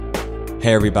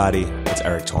Hey everybody, it's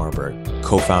Eric Torenberg,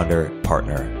 co-founder,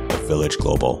 partner of Village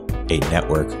Global, a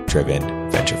network-driven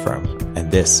venture firm.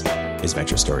 And this is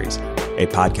Venture Stories, a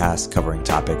podcast covering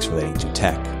topics relating to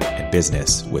tech and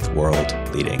business with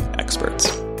world-leading experts.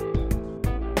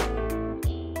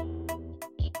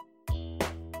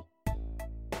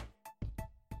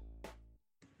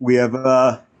 We have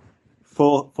a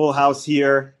full house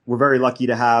here. We're very lucky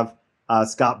to have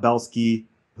Scott Belsky,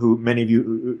 who many of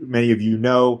you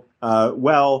know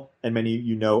well, and many of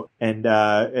you know, and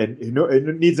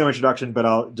it needs no introduction. But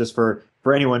I'll just for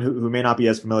anyone who may not be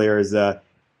as familiar, is a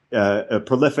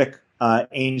prolific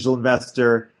angel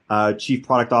investor, chief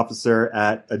product officer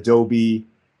at Adobe,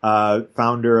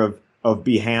 founder of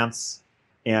Behance,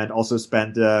 and also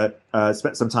spent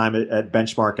some time at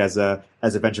Benchmark as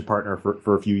a venture partner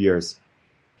for a few years.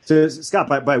 So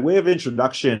Scott, by way of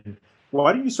introduction,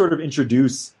 why don't you sort of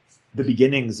introduce the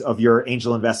beginnings of your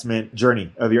angel investment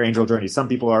journey, of your angel journey? Some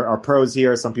people are pros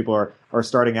here. Some people are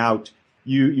starting out.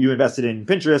 You invested in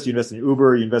Pinterest, you invested in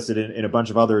Uber, you invested in a bunch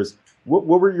of others. What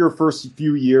were your first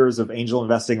few years of angel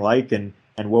investing like, and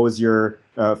what was your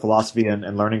philosophy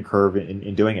and learning curve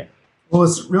in doing it? Well,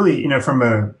 it's really, from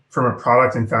a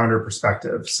product and founder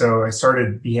perspective. So I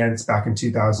started Behance back in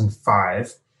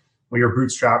 2005. We were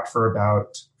bootstrapped for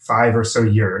about 5 or so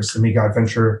years, and we got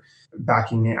venture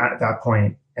backing at that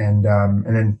point. And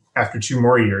then after 2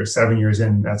 more years, 7 years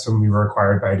in, that's when we were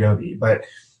acquired by Adobe. But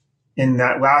in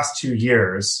that last 2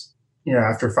 years,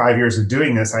 after 5 years of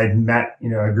doing this, I had met,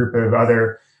 a group of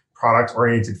other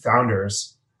product-oriented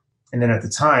founders. And then at the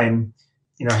time,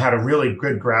 I had a really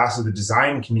good grasp of the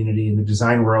design community and the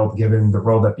design world, given the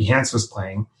role that Behance was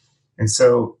playing. And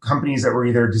so companies that were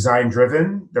either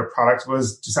design-driven, their product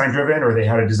was design-driven, or they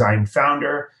had a design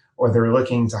founder, or they were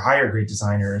looking to hire great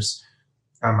designers,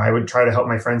 I would try to help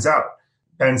my friends out.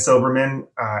 Ben Silberman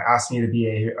asked me to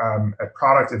be a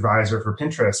product advisor for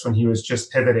Pinterest when he was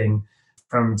just pivoting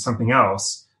from something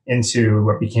else into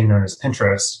what became known as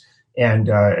Pinterest.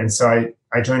 And so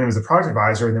I joined him as a product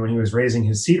advisor. And then when he was raising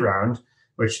his seed round,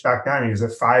 which back then he was a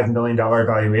 $5 million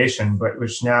valuation, but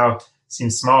which now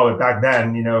seems small. But back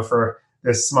then, for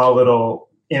this small little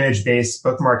image-based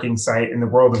bookmarking site in the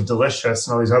world of Delicious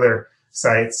and all these other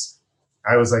sites,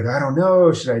 I was like, I don't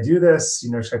know, should I do this?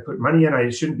 Should I put money in?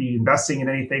 I shouldn't be investing in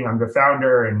anything. I'm the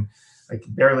founder and I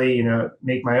can barely,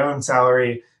 make my own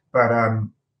salary. But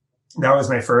that was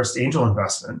my first angel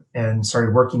investment, and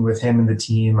started working with him and the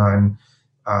team on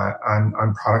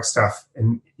product stuff,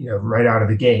 and right out of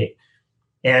the gate.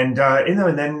 And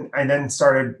then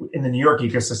started in the New York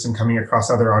ecosystem, coming across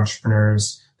other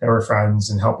entrepreneurs that were friends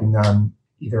and helping them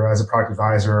either as a product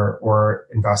advisor or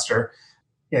investor.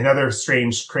 Another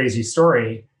strange, crazy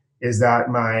story is that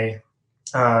my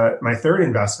third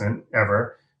investment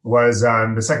ever was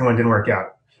the second one didn't work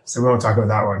out, so we won't talk about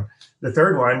that one. The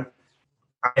third one,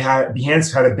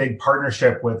 Behance had a big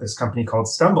partnership with this company called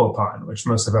StumbleUpon, which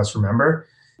most of us remember.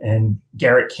 And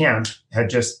Garrett Camp had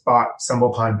just bought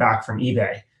StumbleUpon back from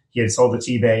eBay. He had sold it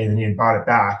to eBay, and then he had bought it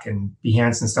back. And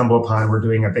Behance and StumbleUpon were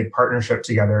doing a big partnership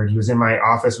together. And he was in my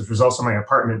office, which was also my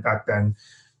apartment back then,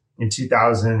 in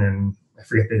 2000, and I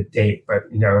forget the date, but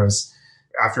it was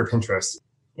after Pinterest.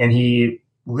 And he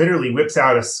literally whips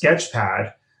out a sketch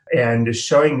pad and is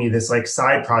showing me this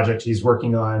side project he's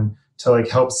working on to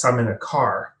help summon a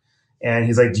car. And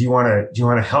he's like, do you want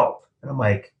to help? And I'm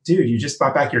like, dude, you just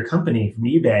bought back your company from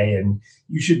eBay, and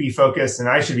you should be focused and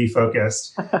I should be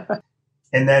focused.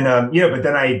 And then, but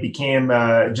then I became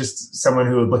just someone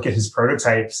who would look at his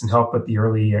prototypes and help with the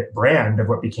early brand of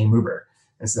what became Uber.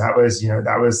 And so that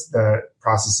was the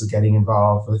process of getting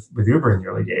involved with Uber in the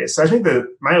early days. So I think that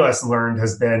my lesson learned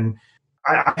has been,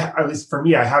 at least for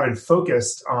me, I haven't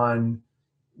focused on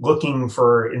looking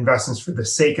for investments for the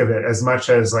sake of it as much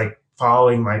as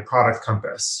following my product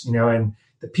compass, and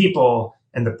the people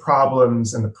and the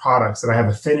problems and the products that I have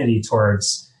affinity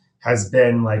towards has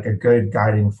been a good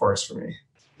guiding force for me.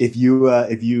 If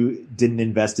you didn't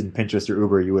invest in Pinterest or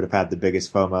Uber, you would have had the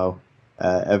biggest FOMO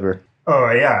ever.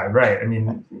 Oh yeah, right. I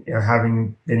mean,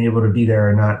 having been able to be there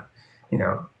and not,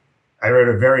 I wrote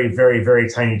a very, very, very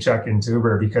tiny check into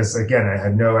Uber because, again, I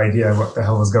had no idea what the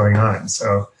hell was going on.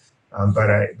 So,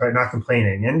 but not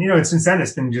complaining. And since then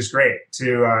it's been just great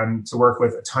to work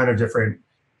with a ton of different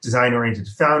design-oriented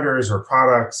founders or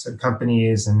products and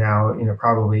companies, and now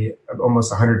probably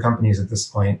almost 100 companies at this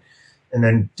point, and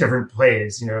then different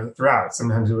plays throughout.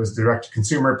 Sometimes it was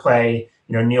direct-to-consumer play.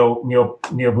 Neil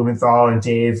Blumenthal and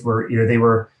Dave were, they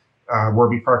were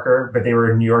Warby Parker, but they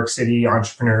were New York City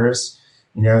entrepreneurs,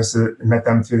 so I met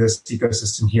them through this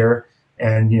ecosystem here.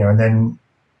 And, and then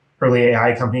early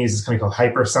AI companies, this company called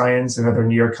Hyperscience, another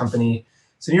New York company.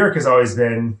 So New York has always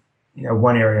been,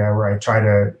 one area where I try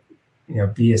to,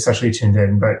 be especially tuned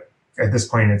in. But at this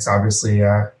point, it's obviously,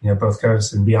 both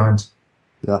coasts and beyond.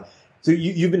 Yeah. So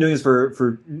you've been doing this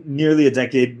for nearly a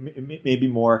decade, maybe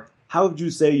more. How would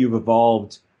you say you've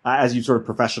evolved as you sort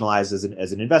of professionalized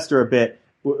as an investor a bit?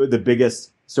 The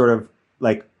biggest sort of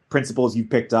like principles you've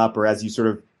picked up, or as you sort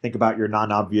of think about your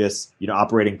non-obvious,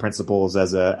 operating principles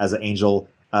as an angel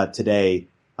today,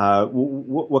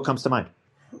 what comes to mind?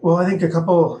 Well, I think a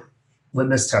couple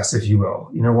litmus tests, if you will.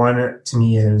 One to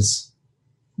me is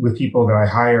with people that I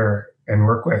hire and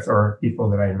work with, or people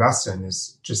that I invest in,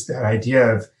 is just that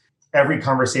idea of every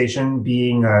conversation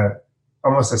being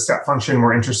almost a step function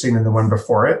more interesting than the one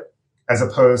before it, as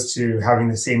opposed to having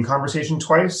the same conversation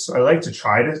twice. So I like to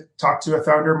try to talk to a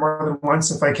founder more than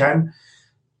once if I can,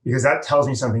 because that tells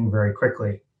me something very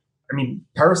quickly. I mean,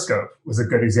 Periscope was a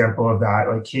good example of that.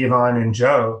 Like Kayvon and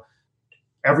Joe,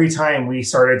 every time we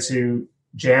started to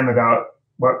jam about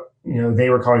what they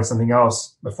were calling something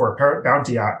else before,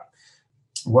 Bounty app,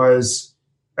 was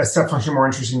a step function more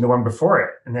interesting than the one before it.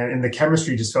 And the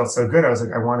chemistry just felt so good. I was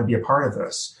like, I want to be a part of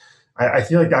this. I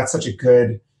feel like that's such a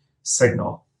good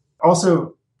signal.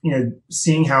 Also,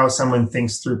 seeing how someone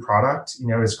thinks through product,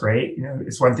 is great.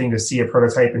 It's one thing to see a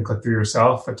prototype and click through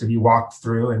yourself, but to be walked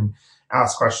through and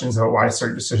ask questions about why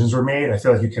certain decisions were made, I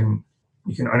feel like you can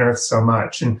unearth so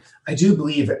much. And I do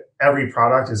believe that every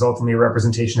product is ultimately a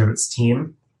representation of its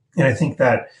team. And I think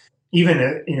that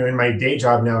even, in my day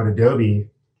job now at Adobe,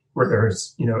 where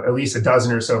there's, at least a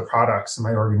dozen or so products in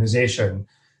my organization,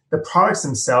 the products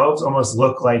themselves almost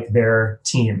look like their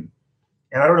team.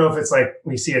 And I don't know if it's like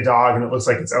we see a dog and it looks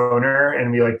like its owner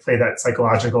and we like play that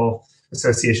psychological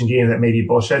association game that may be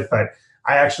bullshit, but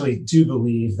I actually do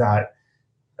believe that,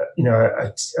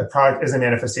 a product is a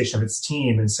manifestation of its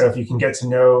team. And so if you can get to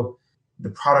know the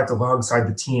product alongside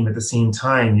the team at the same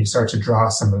time, you start to draw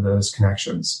some of those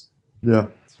connections. Yeah.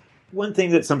 One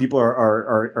thing that some people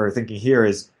are thinking here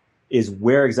is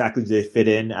where exactly do they fit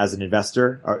in as an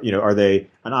investor? Are they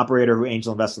an operator who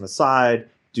angel invests on the side?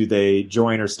 Do they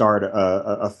join or start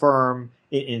a firm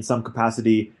in some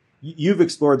capacity? You've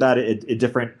explored that in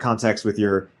different contexts with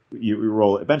your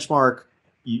role at Benchmark.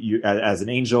 You as an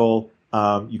angel,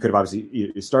 you could have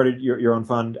obviously started your own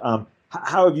fund.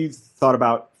 How have you thought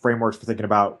about frameworks for thinking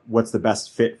about what's the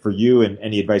best fit for you, and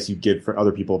any advice you give for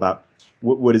other people about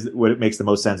what makes the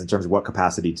most sense in terms of what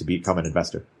capacity to become an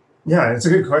investor? Yeah, it's a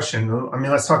good question. I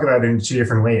mean, let's talk about it in two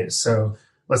different ways. So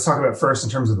let's talk about first in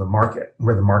terms of the market,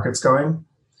 where the market's going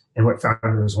and what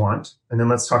founders want. And then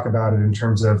let's talk about it in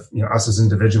terms of, us as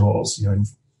individuals, and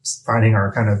finding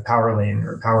our kind of power lane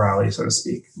or power alley, so to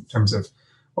speak, in terms of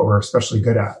what we're especially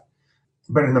good at.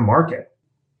 But in the market,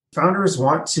 founders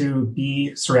want to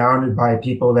be surrounded by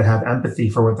people that have empathy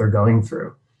for what they're going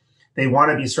through. They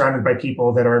want to be surrounded by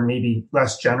people that are maybe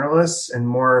less generalists and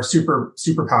more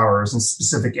superpowers in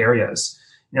specific areas.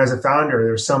 As a founder,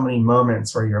 there's so many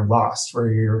moments where you're lost,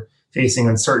 where you're facing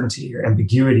uncertainty or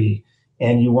ambiguity,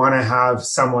 and you want to have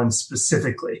someone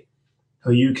specifically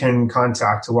who you can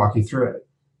contact to walk you through it.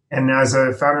 And as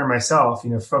a founder myself,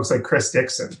 folks like Chris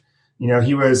Dixon,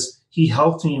 he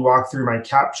helped me walk through my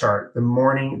cap chart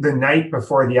the night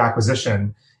before the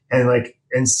acquisition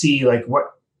and see what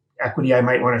equity I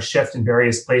might want to shift in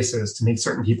various places to make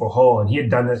certain people whole. And he had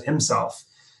done it himself.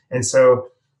 And so,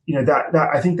 that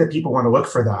I think that people want to look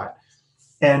for that.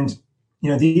 And,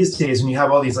 these days when you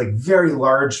have all these very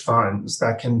large funds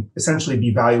that can essentially be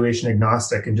valuation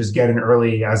agnostic and just get in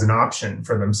early as an option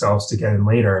for themselves to get in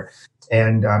later.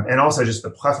 And also just the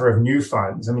plethora of new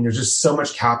funds. I mean, there's just so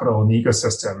much capital in the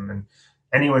ecosystem, and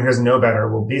anyone who doesn't know better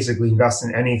will basically invest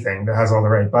in anything that has all the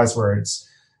right buzzwords.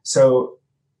 So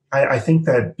I think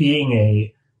that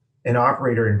being an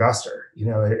operator investor,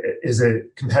 is a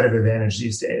competitive advantage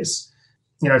these days.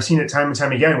 I've seen it time and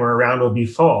time again where a round will be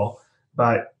full,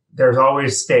 but there's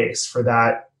always space for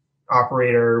that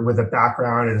operator with a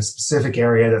background in a specific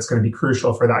area that's going to be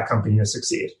crucial for that company to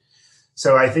succeed.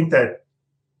 So I think that,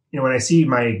 when I see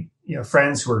my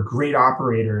friends who are great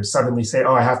operators suddenly say,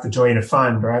 oh, I have to join a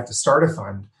fund or I have to start a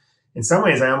fund, in some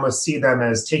ways, I almost see them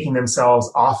as taking themselves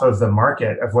off of the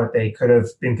market of what they could have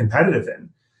been competitive in.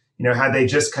 Had they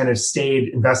just kind of stayed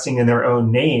investing in their own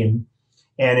name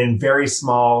and in very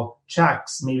small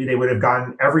checks, maybe they would have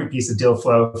gotten every piece of deal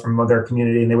flow from their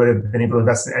community and they would have been able to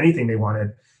invest in anything they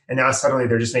wanted. And now suddenly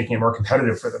they're just making it more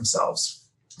competitive for themselves.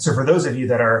 So for those of you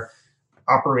that are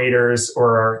operators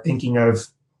or are thinking of,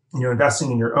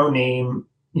 investing in your own name,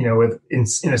 in a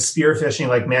spearfishing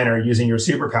like manner using your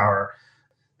superpower,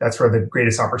 that's where the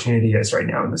greatest opportunity is right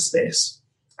now in this space.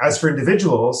 As for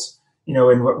individuals,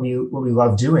 and what we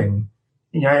love doing,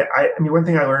 I mean, one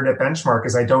thing I learned at Benchmark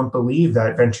is I don't believe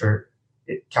that venture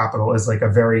capital is like a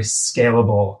very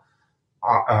scalable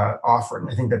offering.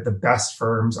 I think that the best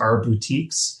firms are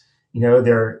boutiques.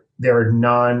 They're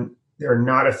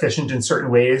not efficient in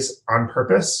certain ways on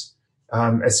purpose.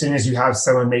 As soon as you have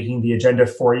someone making the agenda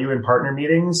for you in partner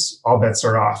meetings, all bets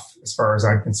are off as far as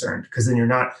I'm concerned, because then you're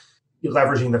not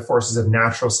leveraging the forces of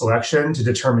natural selection to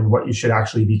determine what you should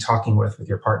actually be talking with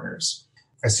your partners.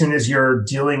 As soon as you're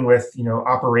dealing with,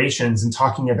 operations and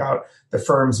talking about the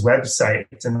firm's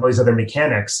website and all these other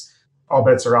mechanics, all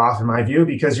bets are off in my view,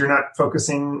 because you're not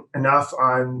focusing enough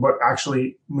on what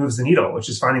actually moves the needle, which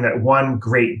is finding that one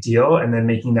great deal and then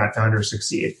making that founder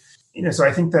succeed. So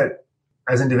I think that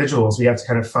as individuals, we have to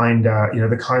kind of find,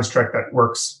 the construct that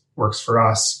works for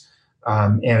us,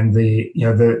 and the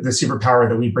superpower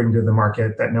that we bring to the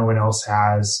market that no one else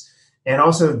has. And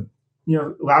also,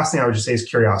 last thing I would just say is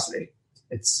curiosity.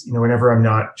 It's, whenever I'm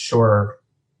not sure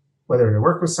whether to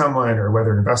work with someone or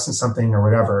whether to invest in something or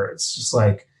whatever, it's just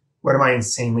like, what am I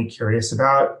insanely curious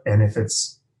about? And if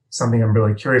it's something I'm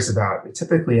really curious about, it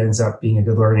typically ends up being a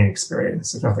good learning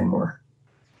experience, if nothing more.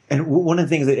 And one of the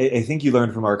things that I think you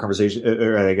learned from our conversation,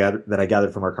 or that I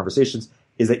gathered from our conversations,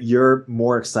 is that you're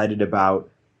more excited about,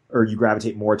 or you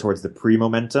gravitate more towards the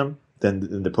pre-momentum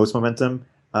than the post-momentum.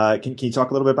 Can you talk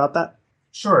a little bit about that?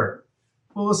 Sure.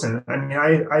 Well, listen, I mean,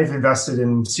 I've invested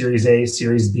in Series A,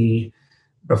 Series B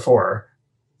before,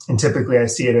 and typically I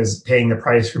see it as paying the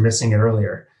price for missing it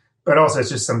earlier. But also, it's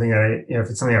just something that if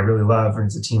it's something I really love and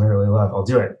it's a team I really love, I'll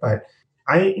do it. But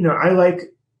I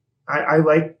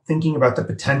like thinking about the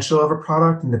potential of a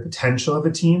product and the potential of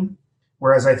a team.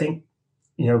 Whereas I think,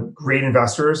 great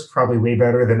investors, probably way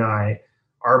better than I,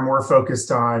 are more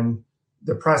focused on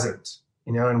the present,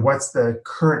 and what's the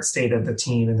current state of the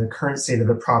team and the current state of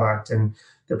the product. And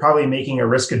they're probably making a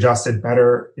risk-adjusted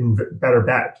better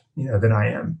bet, than I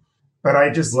am. But I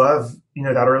just love,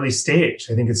 that early stage.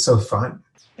 I think it's so fun.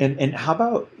 And how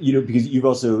about, because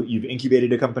you've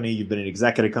incubated a company, you've been an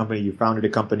exec at a company, you founded a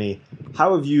company.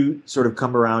 How have you sort of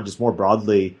come around just more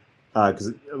broadly?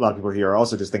 Because a lot of people here are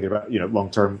also just thinking about,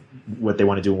 long-term, what they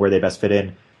want to do and where they best fit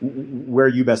in, where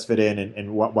you best fit in,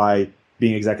 and why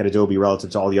being exec at Adobe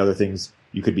relative to all the other things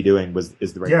you could be doing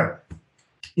is the right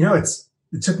thing.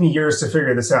 It took me years to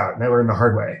figure this out, and I learned the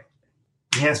hard way.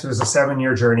 Behance was a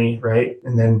 7-year journey, right?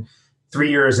 And then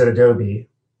 3 years at Adobe,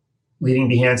 leading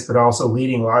Behance, but also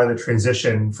leading a lot of the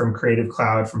transition from Creative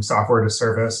Cloud, from software to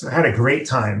service. And I had a great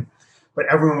time, but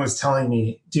everyone was telling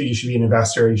me, dude, you should be an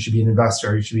investor. You should be an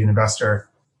investor. You should be an investor.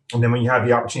 And then when you have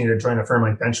the opportunity to join a firm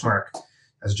like Benchmark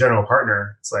as a general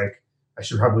partner, it's like, I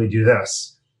should probably do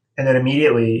this. And then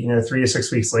immediately, 3 to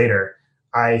 6 weeks later,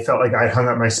 I felt like I'd hung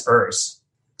up my spurs.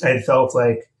 I had felt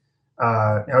like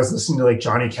I was listening to like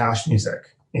Johnny Cash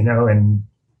music, and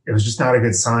it was just not a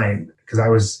good sign, because I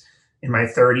was in my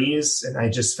 30s and I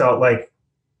just felt like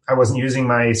I wasn't using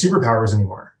my superpowers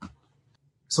anymore.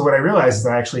 So what I realized is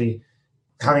that actually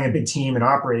having a big team and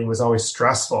operating was always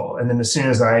stressful. And then as soon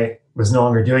as I was no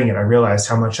longer doing it, I realized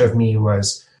how much of me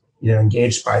was,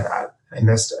 engaged by that. I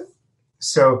missed it.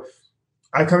 So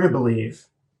I've come to believe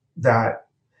that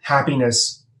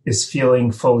happiness is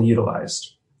feeling fully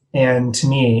utilized. And to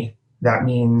me, that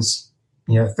means,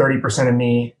 30% of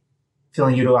me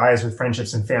feeling utilized with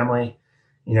friendships and family,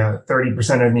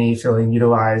 30% of me feeling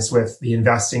utilized with the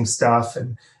investing stuff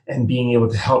and being able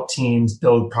to help teams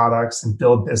build products and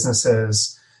build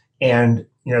businesses. And,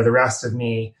 the rest of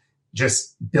me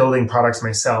just building products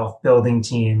myself, building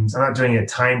teams. I'm not doing a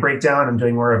time breakdown. I'm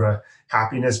doing more of a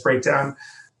happiness breakdown.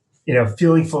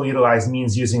 Feeling fully utilized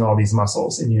means using all these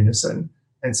muscles in unison.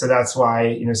 And so that's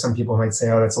why, some people might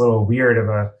say, oh, that's a little weird of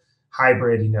a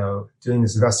hybrid, doing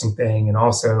this investing thing and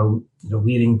also,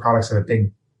 leading products at a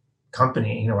big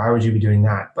company. Why would you be doing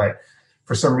that? But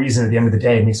for some reason, at the end of the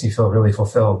day, it makes me feel really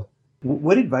fulfilled.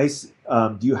 What advice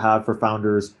do you have for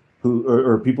founders who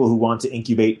or people who want to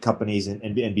incubate companies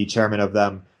and be chairman of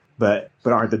them, but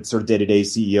aren't the sort of day-to-day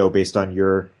CEO based on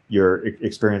your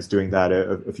experience doing that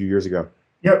a few years ago?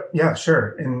 Yep. Yeah,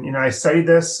 sure. And, I studied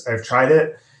this, I've tried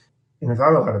it, and I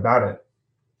thought a lot about it.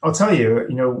 I'll tell you,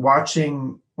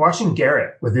 watching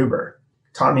Garrett with Uber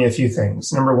taught me a few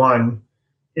things. Number one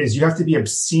is you have to be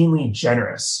obscenely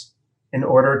generous in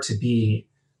order to be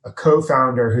a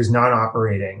co-founder who's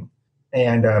non-operating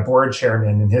and a board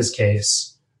chairman in his case,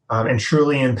 and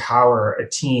truly empower a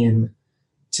team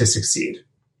to succeed.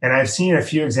 And I've seen a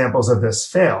few examples of this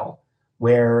fail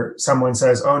where someone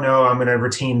says, oh no, I'm going to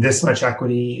retain this much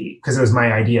equity because it was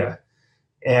my idea.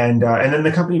 And then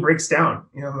the company breaks down,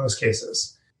 in most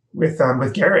cases. With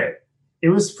Garrett, it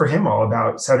was for him all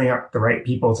about setting up the right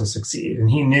people to succeed. And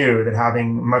he knew that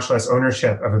having much less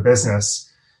ownership of a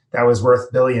business that was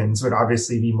worth billions would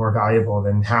obviously be more valuable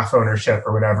than half ownership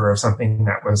or whatever of something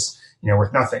that was,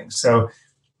 worth nothing. So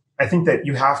I think that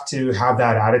you have to have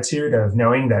that attitude of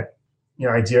knowing that,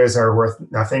 ideas are worth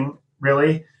nothing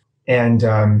really. And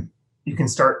you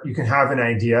can have an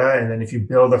idea. And then if you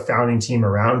build a founding team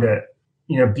around it,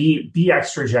 be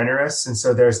extra generous. And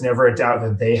so there's never a doubt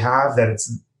that they have that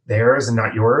it's theirs and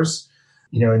not yours,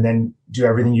 and then do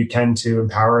everything you can to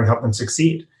empower and help them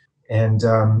succeed. And,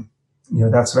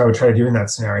 that's what I would try to do in that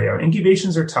scenario.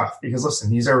 Incubations are tough because listen,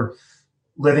 these are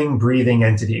living, breathing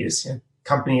entities.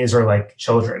 Companies are like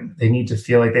children. They need to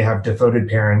feel like they have devoted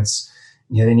parents.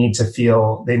 They need to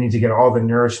get all the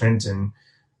nourishment and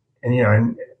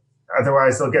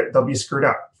otherwise they'll be screwed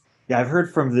up. Yeah. I've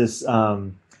heard from this,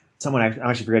 someone, I'm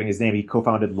actually forgetting his name. He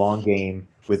co-founded Long Game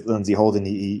with Lindsay Holden.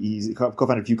 He's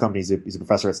co-founded a few companies. He's a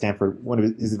professor at Stanford. One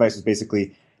of his advice was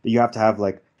basically that you have to have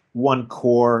like one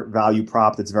core value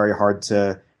prop that's very hard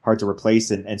to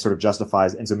replace and sort of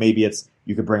justifies. And so maybe it's,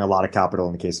 you could bring a lot of capital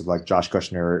in the case of like Josh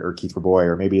Kushner or Keith Rabois,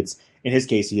 or maybe it's, in his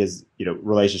case, he has,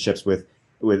 relationships with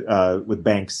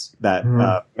banks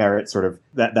that merit sort of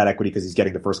that equity because he's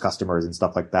getting the first customers and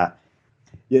stuff like that.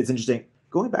 Yeah, it's interesting.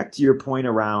 Going back to your point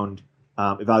around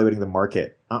evaluating the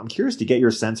market, I'm curious to get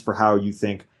your sense for how you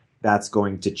think that's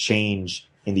going to change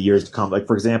in the years to come. Like,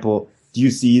 for example, do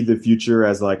you see the future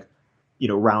as like,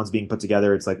 rounds being put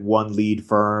together? It's like one lead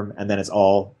firm and then it's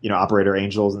all, operator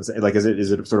angels. And like, is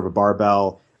it sort of a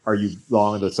barbell? Are you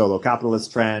long the solo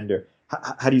capitalist trend? Or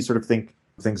how do you sort of think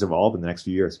things evolve in the next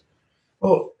few years?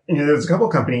 Well, there's a couple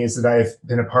of companies that I've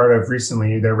been a part of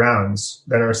recently, their rounds,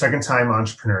 that are second-time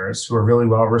entrepreneurs who are really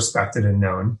well respected and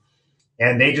known.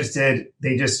 And they just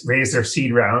raised their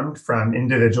seed round from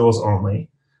individuals only.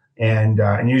 And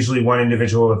usually one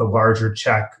individual with a larger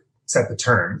check set the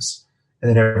terms, and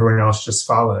then everyone else just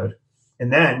followed.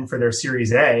 And then for their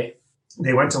Series A,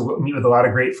 they went to meet with a lot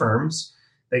of great firms.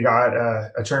 They got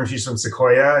a term sheet from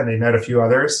Sequoia, and they met a few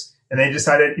others. And they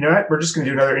decided, we're just going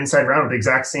to do another inside round with the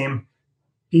exact same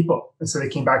people. And so they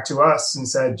came back to us and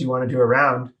said, do you want to do a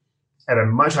round at a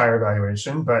much higher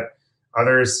valuation? But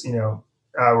others,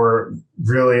 were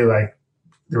really like,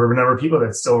 there were a number of people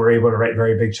that still were able to write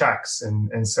very big checks.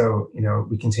 And so,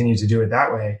 we continue to do it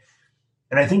that way.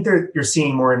 And I think you're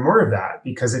seeing more and more of that,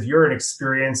 because if you're an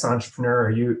experienced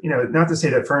entrepreneur, or not to say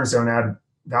that firms don't add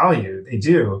value, they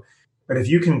do. But if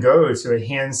you can go to a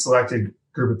hand-selected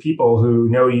group of people who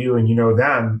know you and you know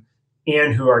them,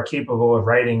 and who are capable of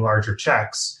writing larger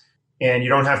checks, and you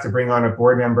don't have to bring on a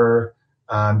board member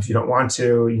if you don't want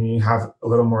to, you have a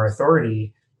little more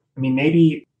authority. I mean,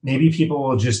 maybe people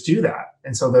will just do that.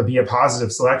 And so there'll be a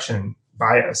positive selection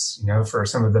bias, for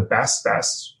some of the best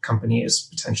companies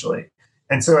potentially.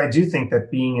 And so I do think that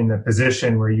being in the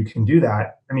position where you can do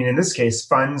that, I mean, in this case,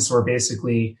 funds were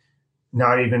basically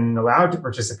not even allowed to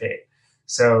participate.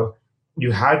 So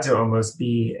you had to almost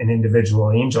be an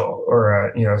individual angel or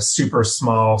a super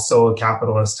small solo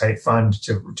capitalist type fund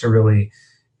to really,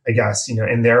 I guess,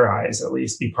 in their eyes, at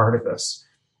least be part of this.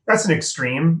 That's an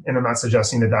extreme, and I'm not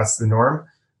suggesting that that's the norm,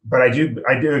 but I do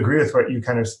agree with what you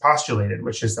kind of postulated,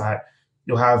 which is that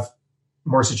you'll have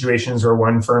more situations where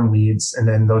one firm leads, and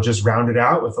then they'll just round it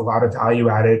out with a lot of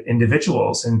value-added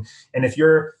individuals. And if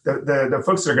you're the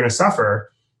folks that are going to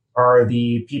suffer are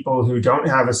the people who don't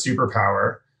have a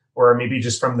superpower, or maybe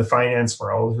just from the finance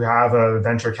world, who have a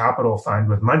venture capital fund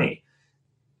with money,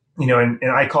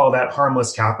 and I call that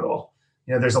harmless capital.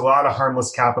 There's a lot of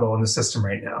harmless capital in the system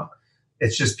right now.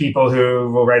 It's just people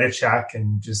who will write a check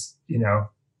and just,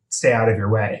 stay out of your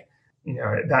way.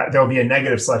 That there'll be a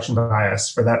negative selection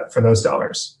bias for those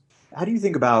dollars. How do you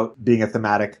think about being a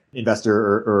thematic investor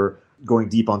or going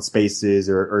deep on spaces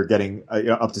or getting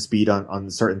up to speed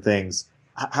on certain things?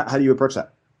 How do you approach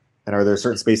that? And are there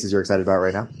certain spaces you're excited about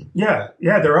right now? Yeah,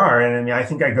 there are. And I mean, I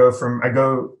think I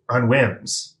go on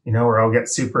whims, where I'll get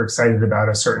super excited about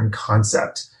a certain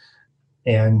concept.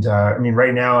 And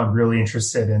right now I'm really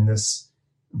interested in this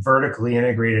vertically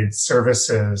integrated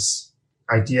services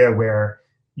idea where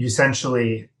you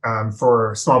essentially,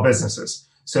 for small businesses.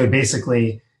 So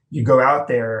basically you go out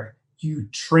there, you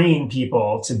train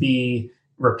people to be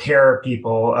repair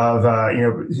people of,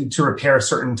 to repair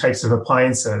certain types of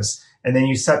appliances. And then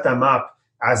you set them up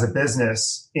as a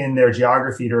business in their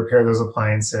geography to repair those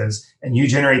appliances, and you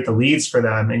generate the leads for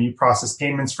them, and you process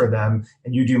payments for them,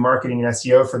 and you do marketing and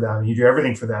SEO for them, and you do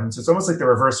everything for them. So it's almost like the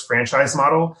reverse franchise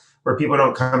model, where people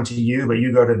don't come to you, but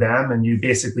you go to them, and you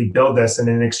basically build this, and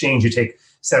in exchange, you take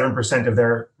 7% of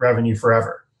their revenue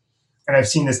forever. And I've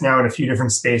seen this now in a few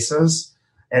different spaces,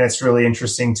 and it's really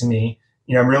interesting to me.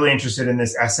 I'm really interested in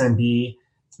this SMB,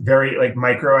 very like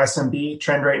micro SMB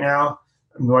trend right now.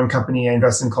 One company I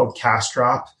invest in called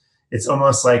Castrop. It's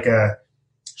almost like a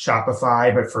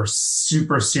Shopify, but for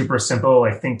super, super simple,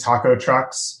 like think taco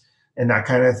trucks and that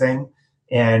kind of thing.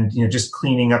 And, just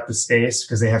cleaning up the space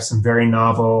because they have some very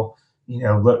novel,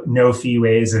 no fee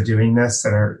ways of doing this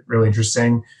that are really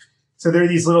interesting. So there are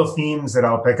these little themes that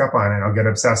I'll pick up on and I'll get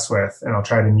obsessed with, and I'll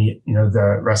try to meet,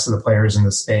 the rest of the players in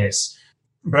the space.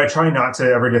 But I try not to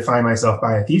ever define myself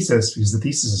by a thesis because the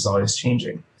thesis is always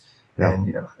changing. Yeah.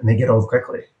 And, and they get old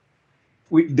quickly.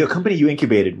 The company you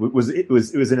incubated was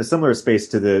in a similar space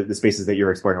to the spaces that you're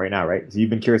exploring right now, right? So you've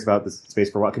been curious about this space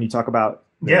for a while. Can you talk about?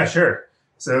 Yeah, sure.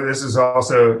 So this is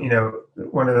also,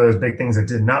 one of those big things that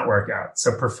did not work out.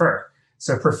 So Prefer.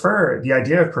 The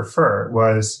idea of Prefer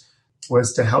was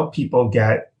to help people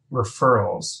get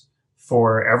referrals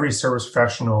for every service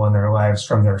professional in their lives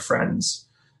from their friends.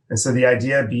 And so the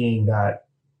idea being that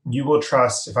you will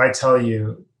trust, if I tell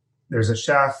you there's a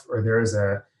chef or there's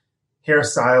a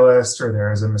hairstylist or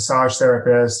there's a massage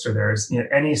therapist or there's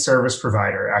any service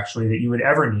provider actually that you would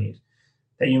ever need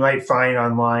that you might find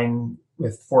online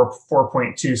with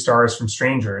 4.2 stars from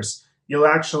strangers, you'll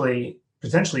actually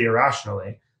potentially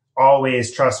irrationally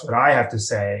always trust what I have to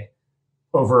say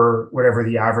over whatever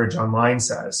the average online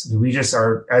says. We just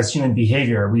are, as human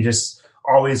behavior, we just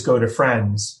always go to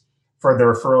friends for the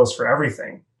referrals for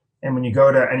everything. And when you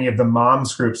go to any of the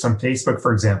moms groups on Facebook,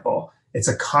 for example, it's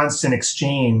a constant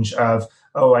exchange of,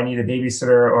 oh, I need a babysitter,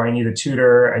 or I need a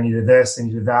tutor, I needed this, I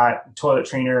needed that, toilet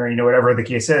trainer, whatever the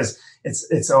case is.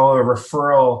 It's all a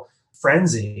referral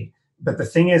frenzy. But the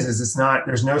thing is it's not,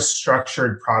 there's no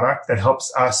structured product that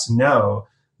helps us know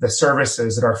the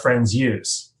services that our friends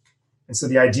use. And so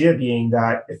the idea being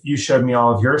that if you showed me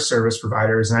all of your service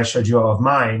providers and I showed you all of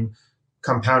mine,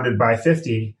 compounded by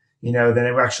 50,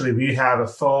 then we'd have a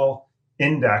full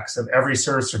index of every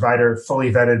service provider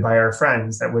fully vetted by our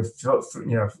friends that would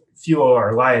fuel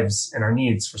our lives and our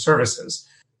needs for services.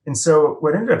 And so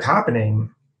what ended up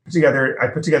happening, I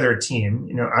put together a team.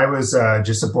 I was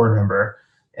just a board member,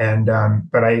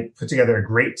 but I put together a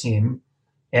great team,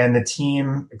 and the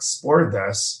team explored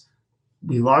this.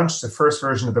 We launched the first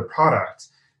version of the product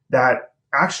that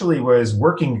actually was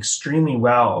working extremely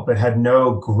well, but had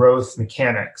no growth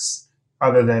mechanics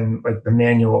other than like the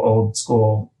manual old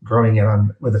school growing it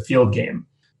on with a field game.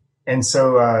 And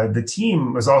so the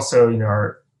team was also,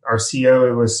 our CEO,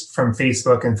 it was from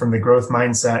Facebook and from the growth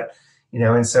mindset,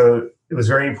 and so it was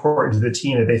very important to the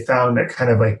team that they found that kind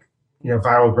of like,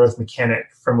 viral growth mechanic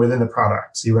from within the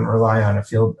product. So you wouldn't rely on a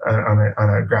field, on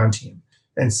a ground team.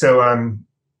 And so,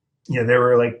 there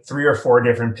were like 3 or 4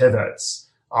 different pivots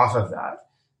off of that.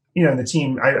 The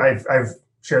team, I've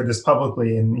shared this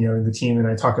publicly, and, the team and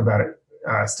I talk about it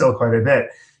still quite a bit.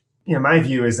 My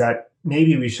view is that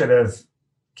maybe we should have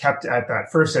kept at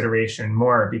that first iteration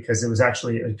more, because it was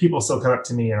actually, people still come up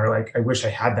to me and are like, I wish I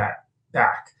had that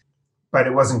back, but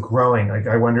it wasn't growing. Like,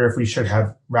 I wonder if we should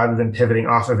have, rather than pivoting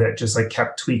off of it, just like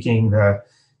kept tweaking the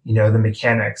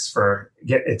mechanics for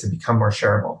get it to become more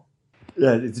shareable.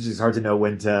 Yeah, it's just hard to know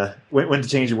when to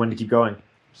change and when to keep going.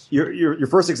 Your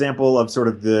first example of sort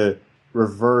of the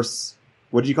reverse,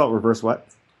 what did you call it? Reverse what?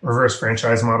 Reverse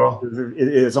franchise model.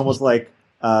 It's almost like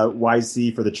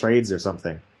YC for the trades or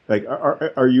something. Like,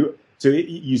 are you? So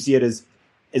you see it as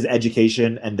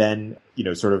education and then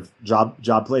sort of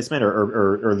job placement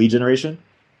or lead generation.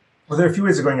 Well, there are a few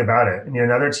ways of going about it.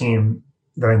 Another team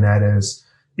that I met is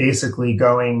basically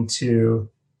going to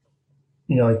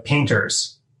like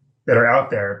painters that are out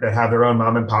there that have their own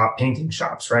mom and pop painting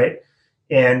shops, right?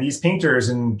 And these painters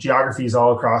in geographies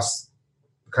all across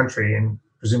the country and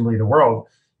presumably the world,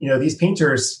 these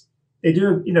painters, they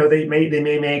do, they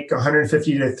may make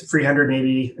 150 to 300,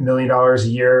 maybe $1 million a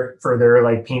year for their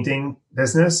like painting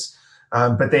business.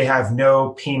 But they have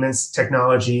no payments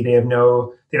technology. They don't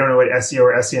know what SEO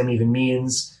or SEM even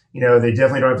means. They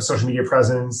definitely don't have a social media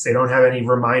presence. They don't have any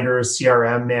reminders,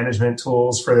 CRM management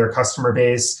tools for their customer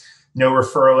base, no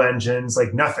referral engines,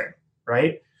 like nothing,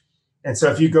 right? And so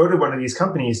if you go to one of these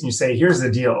companies and you say, here's the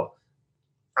deal,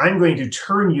 I'm going to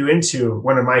turn you into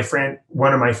one of my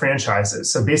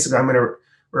franchises. So basically, I'm going to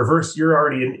reverse. You're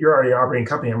already an operating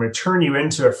company. I'm going to turn you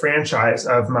into a franchise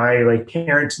of my like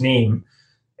parent name.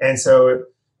 And so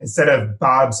instead of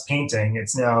Bob's Painting,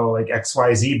 it's now like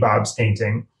XYZ Bob's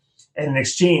Painting. And in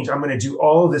exchange, I'm going to do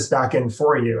all of this back end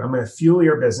for you. I'm going to fuel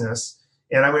your business,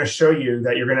 and I'm going to show you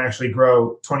that you're going to actually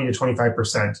grow 20 to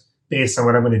 25% based on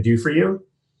what I'm going to do for you.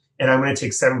 And I'm going to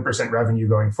take 7% revenue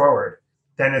going forward.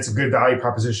 Then it's a good value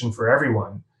proposition for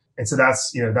everyone. And so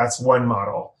that's one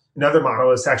model. Another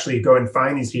model is to actually go and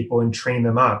find these people and train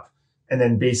them up and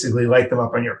then basically light them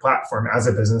up on your platform as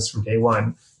a business from day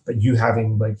one, but you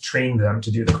having like trained them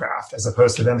to do the craft as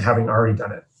opposed to them having already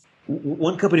done it.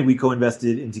 One company we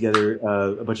co-invested in together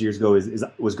a bunch of years ago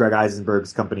was Greg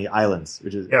Eisenberg's company, Islands,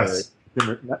 which is a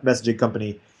messaging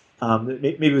company.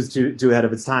 Maybe it was too ahead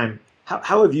of its time.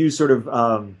 How have you sort of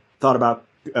thought about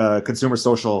consumer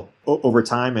social over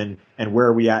time, and where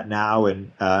are we at now,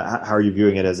 and how are you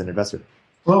viewing it as an investor?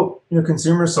 Well,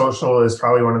 consumer social is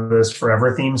probably one of those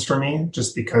forever themes for me,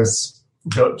 just because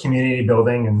community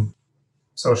building and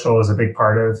social is a big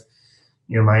part of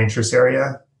my interest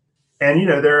area. And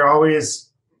there are always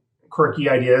quirky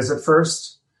ideas at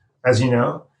first, as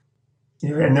and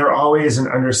they're always an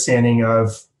understanding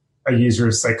of a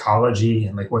user's psychology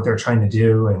and like what they're trying to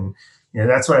do. And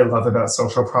that's what I love about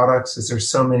social products is there's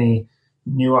so many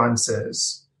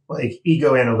nuances, like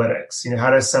ego analytics. How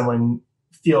does someone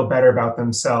feel better about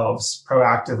themselves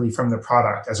proactively from the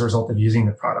product as a result of using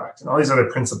the product, and all these other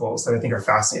principles that I think are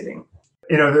fascinating.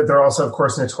 They're also, of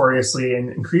course, notoriously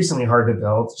and increasingly hard to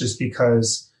build just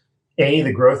because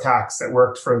the growth hacks that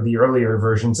worked for the earlier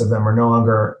versions of them are no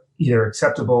longer either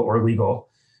acceptable or legal.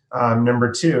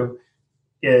 Number two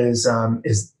is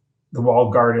the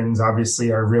walled gardens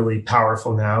obviously are really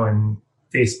powerful now, and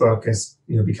Facebook has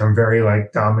become very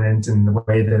dominant in the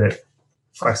way that it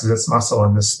flexes its muscle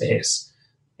in this space.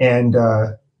 And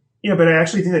but I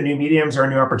actually think that new mediums are a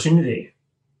new opportunity.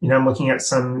 I'm looking at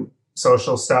some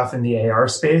social stuff in the AR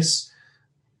space.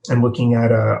 I'm looking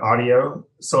at audio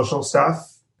social stuff.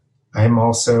 I'm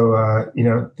also,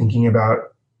 thinking about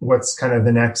what's kind of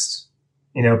the next,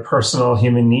 personal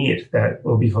human need that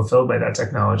will be fulfilled by that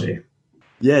technology.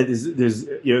 Yeah, there's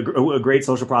a great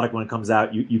social product when it comes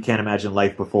out. You can't imagine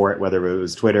life before it, whether it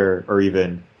was Twitter or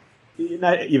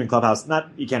not even Clubhouse.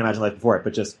 You can't imagine life before it,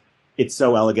 but just it's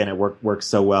so elegant. It works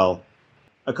so well.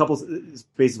 A couple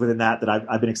spaces within that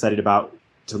I've been excited about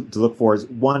to look for is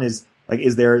one is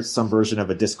is there some version of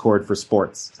a Discord for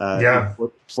sports?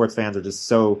 Sports fans are just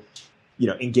so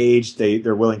engaged.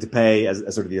 They're willing to pay, as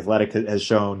sort of The Athletic has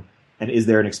shown. And is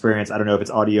there an experience? I don't know if it's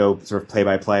audio sort of play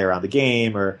by play around the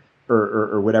game or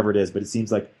whatever it is, but it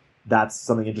seems like that's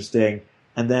something interesting.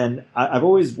 And then I've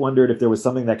always wondered if there was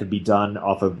something that could be done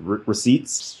off of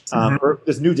receipts or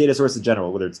just new data sources in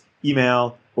general, whether it's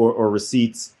email or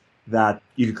receipts, that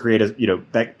you could create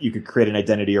an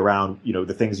identity around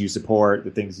the things you support,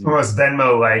 the things almost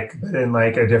Venmo but in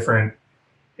a different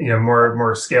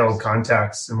more scaled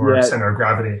context and more center of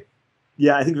gravity.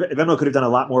 Yeah, I think Venmo could have done a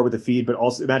lot more with the feed, but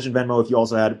also imagine Venmo if you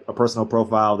also had a personal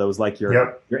profile that was like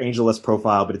your angel list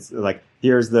profile, but it's like,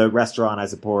 here's the restaurant I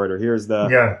support, or here's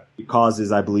the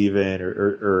causes I believe in,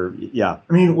 or.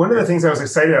 I mean, one of the things I was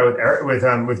excited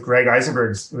about with Greg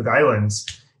Eisenberg's with Islands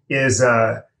is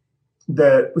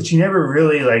which he never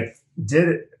really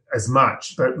did as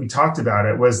much, but we talked about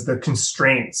it, was the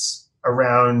constraints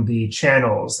around the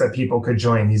channels that people could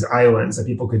join, these islands that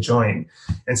people could join.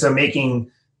 And so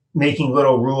making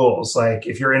little rules, like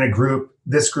if you're in a group,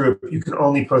 this group, you can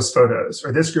only post photos,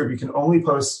 or this group, you can only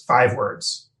post 5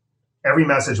 words. Every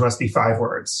message must be 5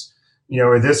 words,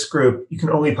 or this group, you can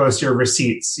only post your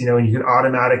receipts, and you can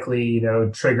automatically,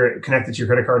 connect it to your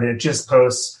credit card and it just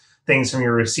posts things from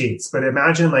your receipts. But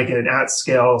imagine an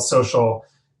at-scale social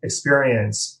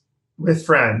experience with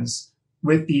friends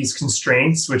with these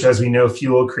constraints, which, as we know,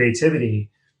 fuel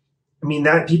creativity. I mean,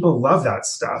 that people love that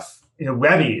stuff.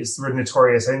 Webbies were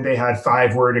notorious. I think they had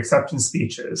 5-word acceptance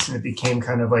speeches, and it became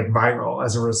kind of viral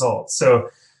as a result. So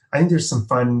I think there's some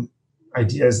fun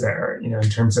ideas there, in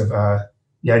terms of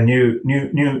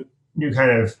new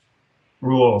kind of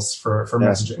rules for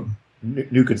messaging.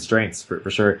 New constraints for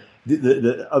sure.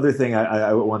 The other thing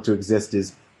I want to exist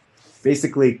is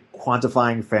basically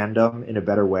quantifying fandom in a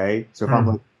better way. So if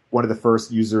I'm one of the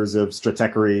first users of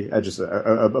Stratechery, just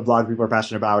a blog people are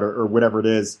passionate about, or whatever it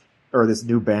is, or this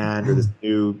new band or this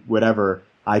new whatever,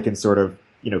 I can sort of,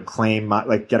 claim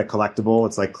my, get a collectible.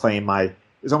 It's claim my,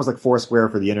 it's almost like Foursquare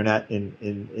for the internet in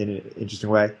an interesting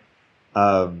way.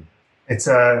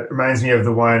 It reminds me of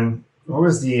the one, what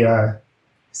was the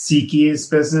SeaKeys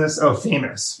business? Oh,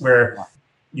 Famous, where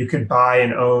you could buy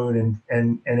and own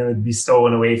and it would be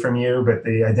stolen away from you, but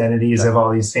the identities of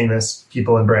all these famous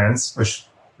people and brands, which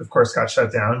of course got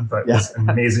shut down, but was an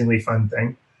amazingly fun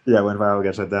thing. Yeah, went viral,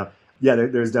 got shut down. Yeah,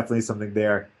 there's definitely something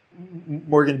there.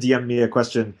 Morgan DM'd me a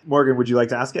question. Morgan, would you like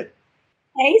to ask it?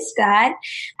 Hey, Scott.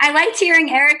 I liked hearing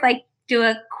Eric do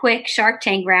a quick Shark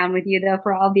Tank round with you, though,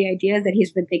 for all the ideas that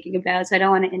he's been thinking about. So I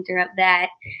don't want to interrupt that.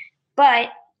 But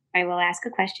I will ask a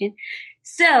question.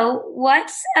 So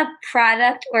what's a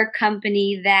product or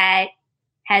company that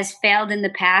has failed in the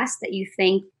past that you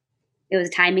think it was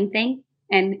a timing thing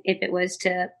And if it was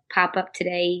to pop up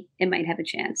today, it might have a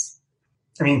chance.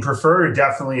 I mean, Prefer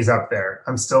definitely is up there.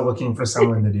 I'm still looking for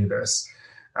someone to do this.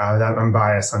 I'm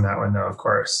biased on that one, though, of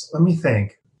course. Let me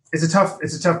think. It's a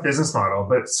tough business model,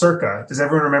 but Circa, does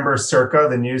everyone remember Circa,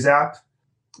 the news app?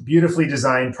 Beautifully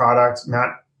designed product,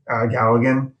 Matt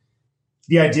Galligan.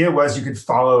 The idea was you could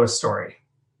follow a story.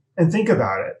 And think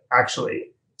about it,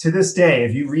 actually. To this day,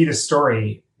 if you read a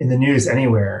story in the news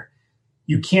anywhere,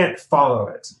 you can't follow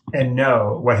it and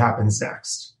know what happens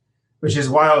next, which is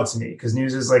wild to me because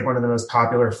news is like one of the most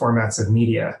popular formats of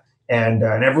media. And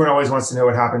everyone always wants to know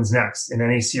what happens next in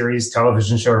any series,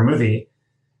 television show, or movie.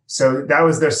 So that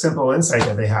was their simple insight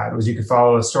that they had, was you could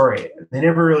follow a story. They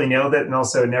never really nailed it, and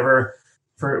also never,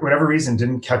 for whatever reason,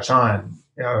 didn't catch on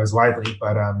as widely.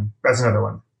 But that's another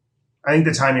one. I think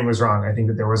the timing was wrong. I think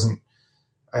that there wasn't,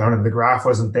 I don't know, the graph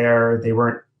wasn't there. They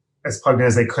weren't as plugged in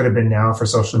as they could have been now for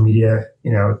social media.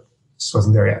 Just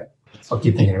wasn't there yet. I'll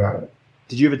keep thinking about it.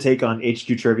 Did you have a take on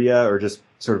HQ Trivia or just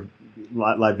sort of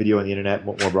live video on the internet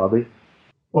more broadly?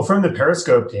 Well, from the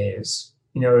Periscope days,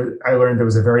 I learned there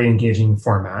was a very engaging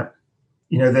format.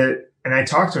 And I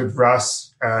talked with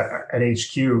Russ at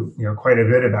HQ, quite a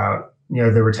bit about,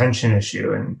 the retention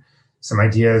issue and some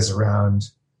ideas around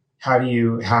how do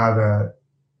you have a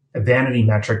vanity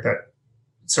metric that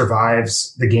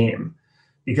survives the game?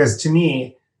 Because to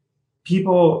me,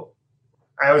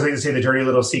 I always like to say the dirty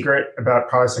little secret about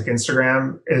products like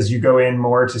Instagram is you go in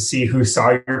more to see who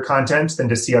saw your content than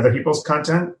to see other people's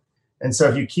content. And so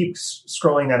if you keep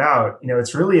scrolling that out,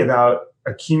 it's really about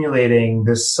accumulating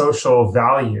this social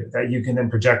value that you can then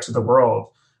project to the world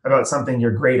about something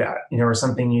you're great at, or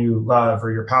something you love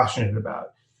or you're passionate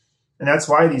about. And that's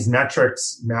why these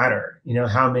metrics matter.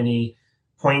 How many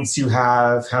points you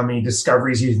have, how many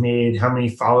discoveries you've made, how many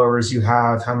followers you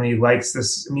have, how many likes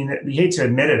we hate to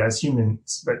admit it as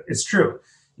humans, but it's true.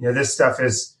 This stuff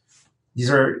these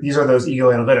are those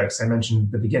ego analytics I mentioned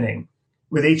at the beginning.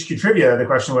 With HQ Trivia, the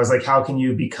question was like, how can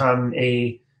you become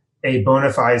a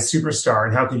bona fide superstar?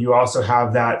 And how could you also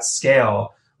have that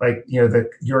scale, like,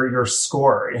 your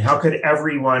score? And how could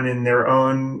everyone in their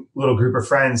own little group of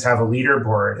friends have a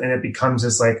leaderboard? And it becomes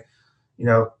this like,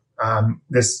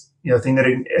 this, thing that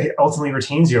it ultimately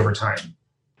retains you over time.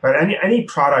 But any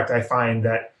product I find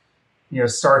that,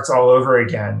 starts all over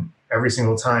again every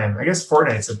single time. I guess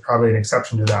Fortnite's probably an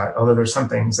exception to that, although there's some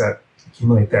things that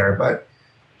accumulate there. But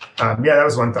that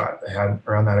was one thought I had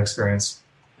around that experience.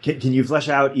 Can you flesh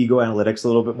out ego analytics a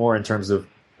little bit more in terms of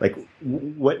like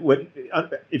what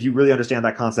if you really understand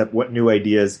that concept, what new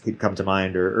ideas could come to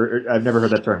mind? Or I've never heard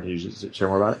that term. Can you just share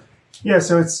more about it? Yeah,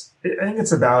 so I think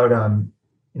it's about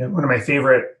one of my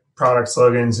favorite product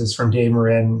slogans is from Dave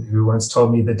Marin, who once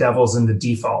told me the devil's in the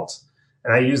default.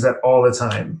 And I use that all the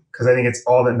time because I think it's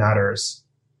all that matters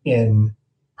in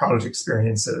product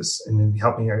experiences and in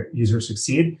helping a user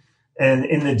succeed. And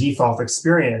in the default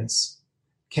experience,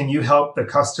 can you help the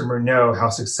customer know how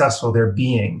successful they're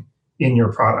being in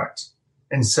your product?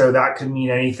 And so that could mean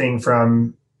anything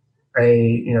from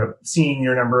seeing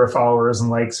your number of followers and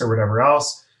likes or whatever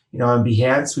else. On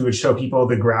Behance, we would show people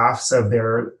the graphs of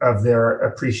their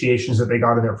appreciations that they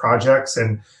got in their projects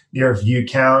and their view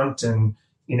count, and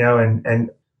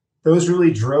those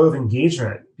really drove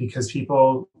engagement because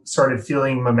people started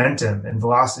feeling momentum and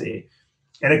velocity.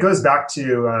 And it goes back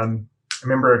to I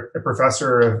remember a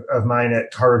professor of mine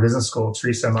at Harvard Business School,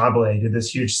 Teresa Amabile, did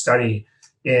this huge study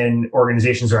in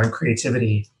organizations around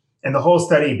creativity, and the whole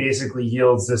study basically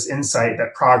yields this insight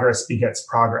that progress begets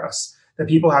progress. That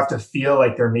people have to feel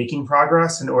like they're making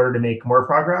progress in order to make more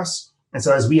progress. And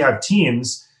so as we have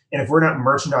teams, and if we're not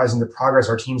merchandising the progress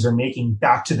our teams are making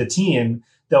back to the team,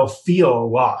 they'll feel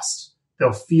lost.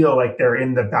 They'll feel like they're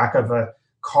in the back of a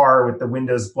car with the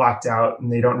windows blacked out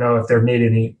and they don't know if they've made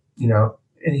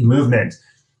any movement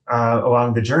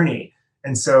along the journey.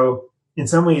 And so in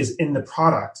some ways in the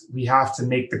product, we have to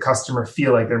make the customer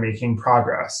feel like they're making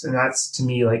progress. And that's, to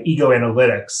me, like ego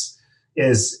analytics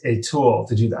is a tool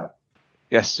to do that.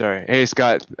 Yes, sorry. Hey,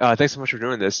 Scott. Thanks so much for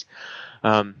doing this.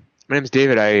 My name is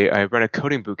David. I run a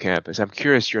coding bootcamp. So I'm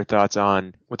curious your thoughts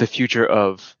on what the future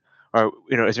of,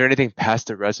 is there anything past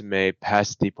the resume,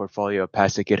 past the portfolio,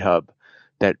 past the GitHub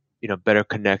that, better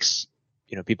connects,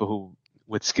 people who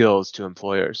with skills to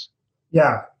employers?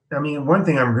 Yeah. I mean, one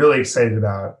thing I'm really excited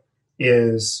about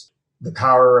is the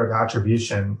power of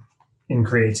attribution in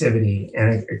creativity,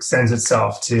 and it extends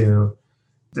itself to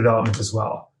development as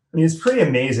well. I mean, it's pretty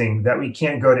amazing that we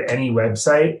can't go to any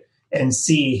website and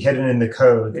see hidden in the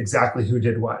code exactly who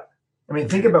did what. I mean,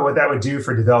 think about what that would do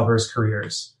for developers'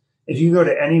 careers. If you go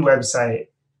to any website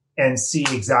and see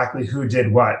exactly who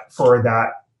did what for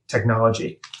that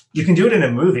technology, You can do it in a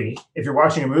movie. If you're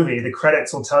watching a movie, the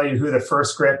credits will tell you who the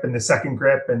first grip and the second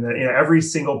grip and every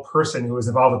single person who was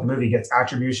involved with the movie gets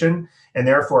attribution and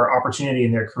therefore opportunity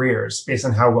in their careers based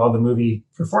on how well the movie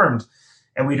performed.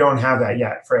 And we don't have that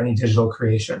yet for any digital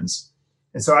creations.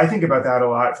 And so I think about that a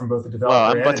lot from both the developer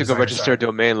I'm and about to go register a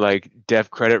domain like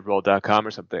devcreditroll.com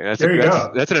or something. That's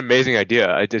an amazing idea.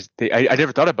 I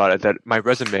never thought about it, that my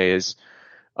resume is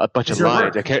a bunch of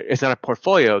lines. It's not a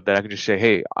portfolio that I can just say,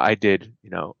 hey, I did,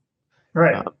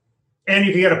 Right. And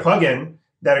you can get a plugin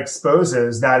that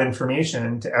exposes that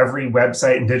information to every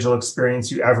website and digital experience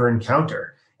you ever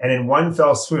encounter. And in one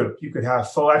fell swoop, you could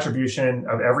have full attribution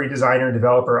of every designer and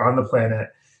developer on the planet.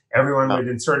 Everyone would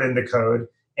insert in the code,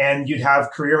 and you'd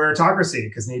have career meritocracy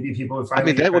because maybe people would find.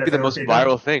 That would be the most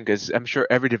viral thing, because I'm sure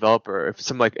every developer, if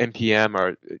some like NPM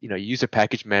or you use the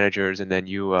package managers, and then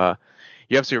you're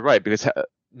absolutely right, because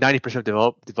 90%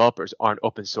 of developers aren't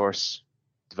open source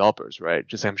developers, right?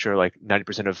 Just I'm sure like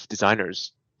 90% of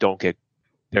designers don't get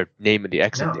their name in the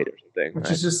exit date or something. Which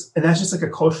is that's just like a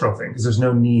cultural thing, because there's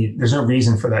no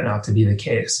reason for that not to be the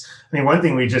case. I mean, one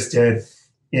thing we just did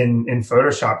in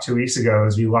Photoshop 2 weeks ago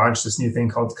is we launched this new thing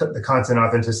called the Content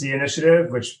Authenticity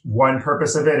Initiative, which one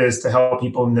purpose of it is to help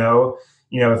people know,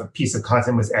 if a piece of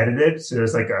content was edited. So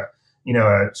there's like a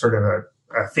sort of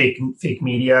a fake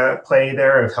media play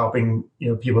there of helping,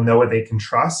 people know what they can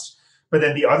trust. But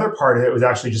then the other part of it was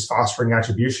actually just fostering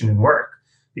attribution in work,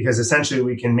 because essentially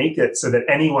we can make it so that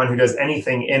anyone who does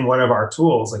anything in one of our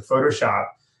tools, like Photoshop,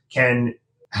 can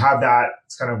have that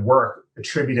kind of work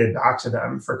attributed back to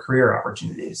them for career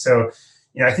opportunities. So,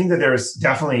 I think that there's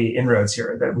definitely inroads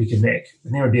here that we could make. I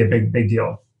think it would be a big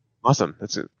deal. Awesome.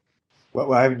 That's it.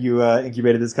 Why haven't you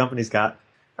incubated this company, Scott?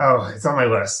 Oh, it's on my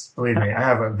list. Believe me, I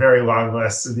have a very long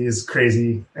list of these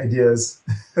crazy ideas.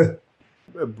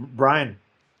 Brian.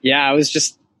 Yeah, I was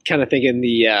just kind of thinking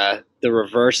the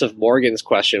reverse of Morgan's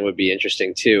question would be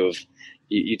interesting too. If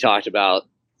you talked about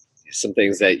some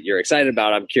things that you're excited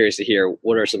about, I'm curious to hear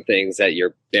what are some things that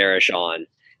you're bearish on,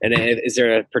 and is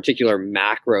there a particular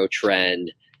macro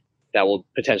trend that will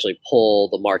potentially pull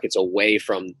the markets away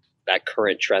from that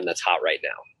current trend that's hot right now?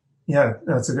 Yeah,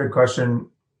 that's a good question.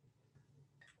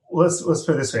 Let's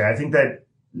put it this way. I think that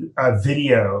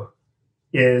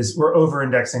we're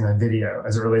over-indexing on video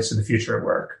as it relates to the future of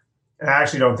work. And I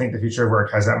actually don't think the future of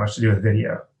work has that much to do with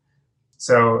video.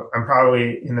 So I'm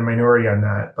probably in the minority on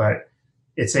that, but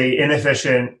it's a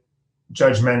inefficient,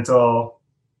 judgmental,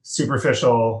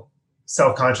 superficial,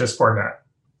 self-conscious format.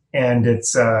 And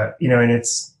it's, and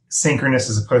it's synchronous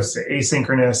as opposed to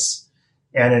asynchronous.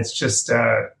 And it's just,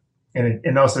 and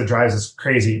it also drives us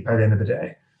crazy by the end of the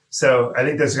day. So I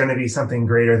think there's going to be something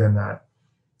greater than that.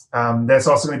 That's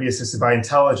also going to be assisted by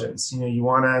intelligence. You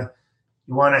want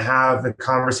to have the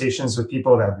conversations with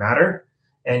people that matter,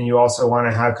 and you also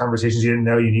want to have conversations you didn't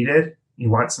know you needed. You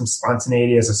want some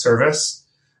spontaneity as a service,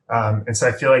 and so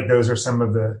I feel like those are some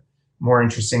of the more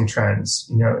interesting trends,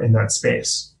 in that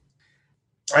space.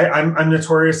 I'm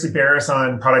notoriously bearish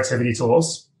on productivity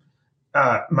tools.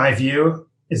 My view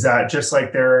is that just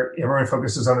like everyone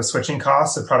focuses on the switching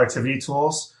costs of productivity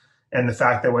tools and the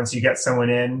fact that once you get someone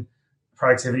in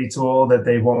productivity tool that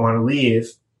they won't want to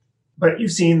leave. But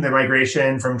you've seen the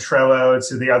migration from Trello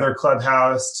to the other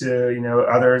Clubhouse to,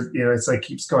 other, it's like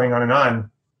keeps going on. And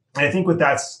I think what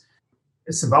that's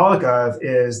symbolic of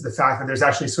is the fact that there's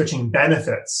actually switching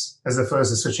benefits as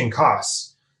opposed to switching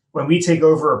costs. When we take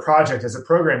over a project as a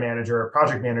program manager or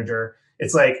project manager,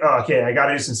 it's like, oh, okay, I got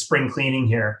to do some spring cleaning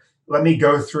here. Let me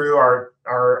go through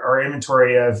our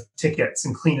inventory of tickets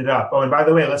and clean it up. Oh, and by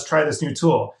the way, let's try this new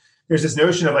tool. There's this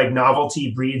notion of like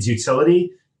novelty breeds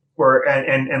utility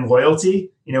and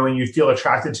loyalty. When you feel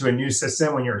attracted to a new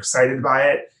system, when you're excited by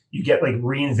it, you get like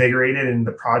reinvigorated in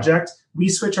the project. We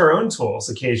switch our own tools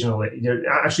occasionally,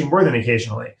 actually more than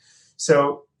occasionally.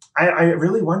 So I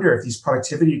really wonder if these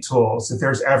productivity tools, if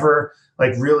there's ever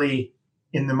like really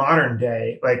in the modern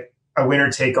day, like a winner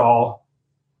take all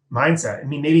mindset. I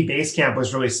mean, maybe Basecamp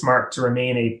was really smart to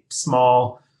remain a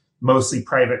small, mostly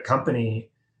private company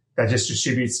that just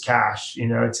distributes cash,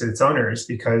 to its owners,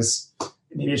 because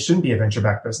maybe it shouldn't be a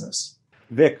venture-backed business.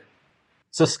 Vic.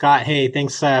 So Scott, hey,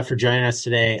 thanks for joining us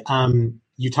today.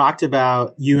 You talked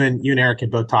about, you and Eric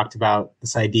had both talked about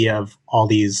this idea of all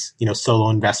these, solo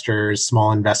investors,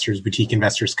 small investors, boutique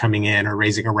investors coming in or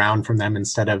raising a round from them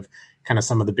instead of kind of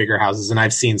some of the bigger houses. And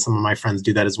I've seen some of my friends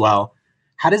do that as well.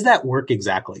 How does that work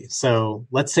exactly? So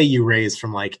let's say you raise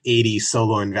from like 80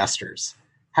 solo investors.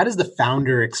 How does the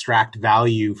founder extract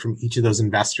value from each of those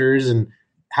investors? And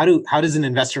how does an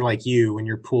investor like you, when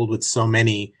you're pooled with so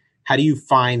many, how do you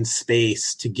find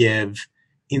space to give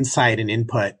insight and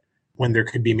input when there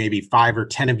could be maybe 5 or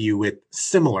 10 of you with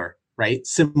similar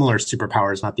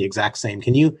superpowers, not the exact same.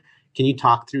 Can you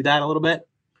talk through that a little bit?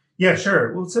 Yeah,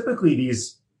 sure. Well, typically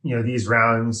these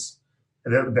rounds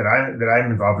that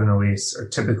I'm involved in, at least, are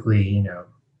typically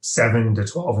 7 to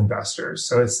 12 investors.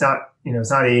 So it's not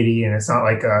 80, and it's not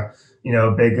like a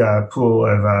big pool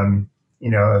of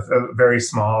very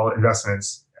small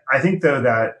investments. I think though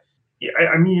that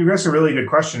you asked a really good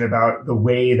question about the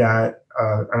way that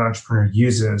an entrepreneur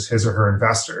uses his or her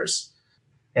investors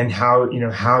and how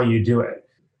you do it.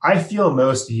 I feel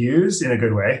most used in a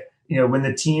good way. When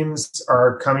the teams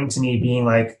are coming to me being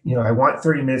like, I want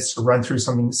 30 minutes to run through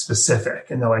something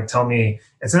specific, and they'll like tell me,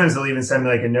 and sometimes they'll even send me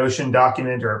like a Notion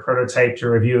document or a prototype to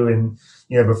review and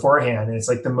beforehand. And it's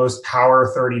like the most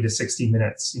power 30 to 60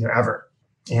 minutes ever.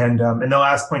 And they'll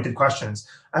ask pointed questions.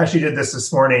 I actually did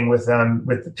this morning with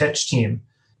the pitch team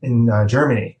in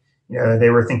Germany. They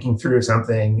were thinking through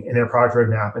something in their product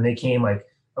roadmap, and they came like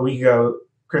a week ago.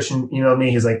 Christian emailed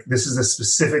me. He's like, "This is a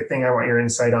specific thing I want your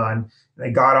insight on." And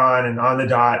they got on, and on the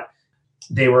dot,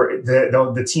 they were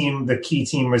the key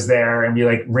team was there, and we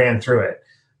like ran through it.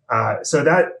 So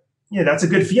that that's a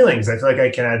good feeling, because I feel like I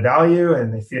can add value,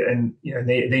 and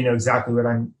they know exactly what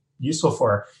I'm useful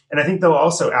for. And I think they'll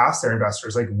also ask their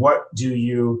investors, like, how do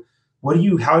you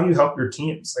help your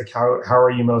teams? Like, how are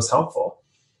you most helpful?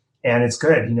 And it's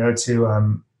good,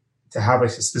 to have like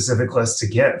a specific list to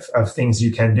give of things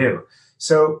you can do.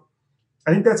 So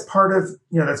I think that's part of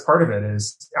it,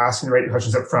 is asking the right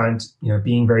questions up front,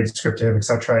 being very descriptive, et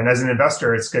cetera. And as an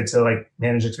investor, it's good to like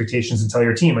manage expectations and tell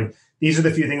your team, like, these are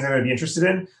the few things I'm going to be interested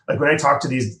in. Like when I talk to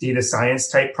these data science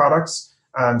type products,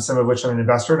 some of which I'm an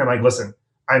investor in, I'm like, listen,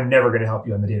 I'm never going to help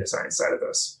you on the data science side of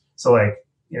this. So like,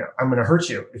 I'm going to hurt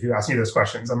you if you ask me those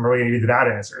questions. I'm really going to give you the bad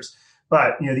answers.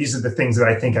 But, these are the things that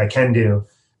I think I can do.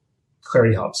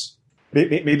 Clarity helps.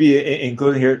 Maybe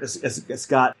including here,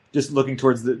 Scott, just looking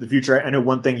towards the future. I know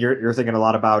one thing you're thinking a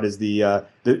lot about is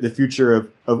the future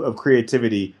of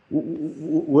creativity.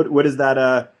 What does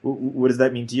that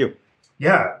mean to you?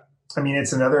 Yeah, I mean,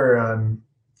 it's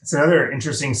another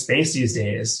interesting space these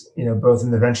days. Both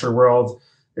in the venture world,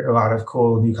 there are a lot of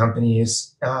cool new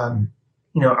companies. And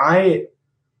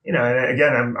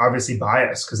again, I'm obviously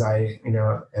biased because I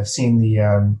have seen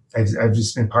I've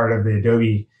just been part of the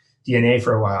Adobe DNA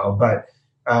for a while. But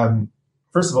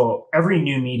first of all, every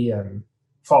new medium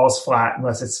falls flat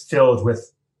unless it's filled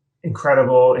with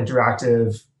incredible,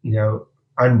 interactive,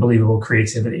 unbelievable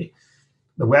creativity.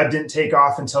 The web didn't take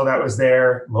off until that was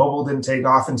there. Mobile didn't take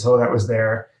off until that was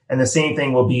there. And the same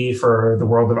thing will be for the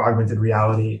world of augmented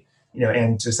reality,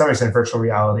 and to some extent virtual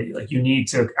reality. Like, you need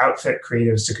to outfit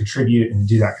creatives to contribute and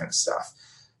do that kind of stuff.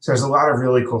 So there's a lot of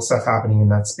really cool stuff happening in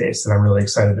that space that I'm really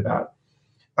excited about.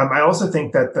 I also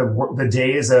think that the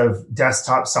days of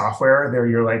desktop software, there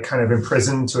you're like kind of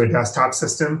imprisoned to a desktop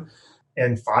system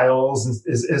and files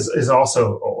is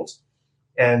also old.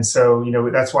 And so,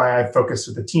 that's why I focused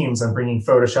with the teams on bringing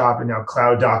Photoshop and now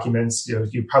cloud documents.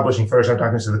 If you're publishing Photoshop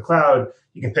documents to the cloud,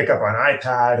 you can pick up on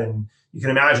iPad, and you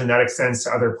can imagine that extends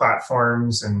to other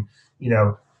platforms and,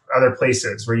 other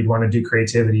places where you'd want to do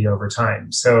creativity over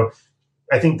time. So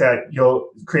I think that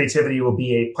creativity will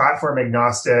be a platform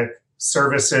agnostic,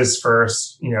 services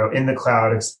first, in the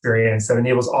cloud experience that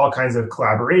enables all kinds of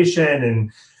collaboration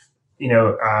and,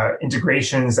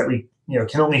 integrations that we,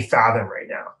 can only fathom right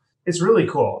now. It's really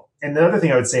cool. And the other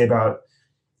thing I would say about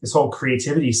this whole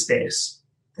creativity space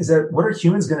is that what are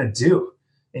humans going to do?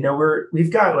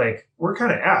 We're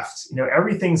kind of effed.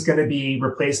 Everything's going to be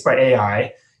replaced by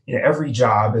AI. Every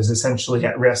job is essentially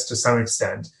at risk to some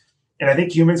extent. And I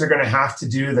think humans are going to have to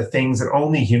do the things that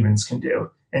only humans can do.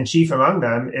 And chief among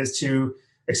them is to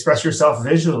express yourself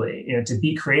visually, to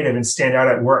be creative and stand out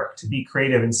at work, to be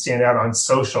creative and stand out on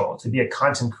social, to be a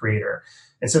content creator.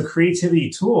 And so creativity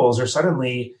tools are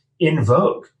suddenly in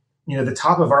vogue. The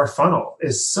top of our funnel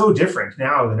is so different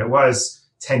now than it was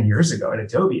 10 years ago at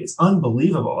Adobe. It's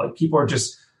unbelievable. Like, people are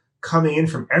just coming in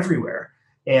from everywhere.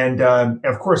 And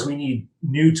of course, we need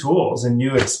new tools and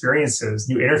new experiences,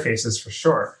 new interfaces for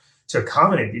sure, to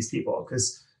accommodate these people,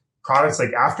 because products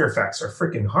like After Effects are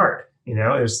freaking hard.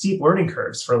 There's steep learning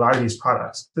curves for a lot of these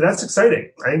products. So that's exciting.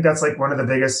 I think that's like one of the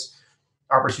biggest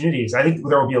opportunities. I think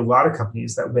there will be a lot of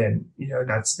companies that win, in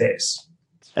that space.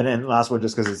 And then last one,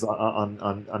 just because it's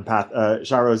on path.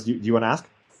 Shahrose, do you want to ask?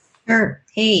 Sure.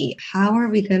 Hey, how are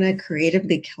we going to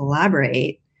creatively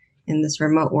collaborate in this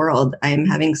remote world? I'm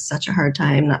having such a hard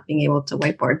time not being able to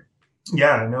whiteboard.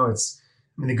 Yeah, no,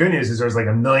 the good news is there's like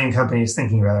 1 million companies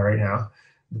thinking about it right now.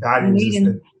 The bad news is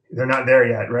that they're not there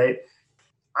yet, right?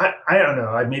 I don't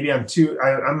know. Maybe I'm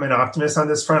an optimist on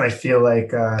this front. I feel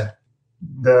like,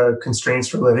 the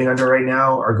constraints we're living under right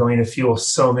now are going to fuel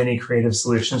so many creative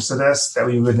solutions to this that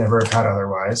we would never have had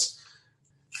otherwise.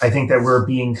 I think that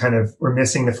we're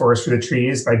missing the forest for the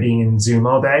trees by being in Zoom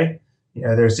all day.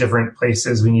 There's different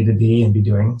places we need to be and be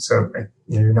doing. So,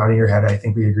 you're nodding your head. I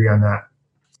think we agree on that.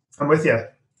 I'm with you.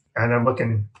 And I'm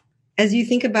looking. As you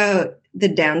think about the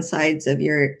downsides of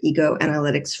your ego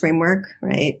analytics framework,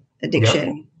 right?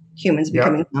 Addiction, humans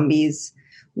becoming zombies.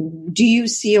 Do you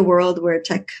see a world where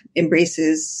tech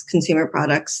embraces consumer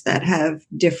products that have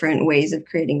different ways of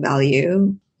creating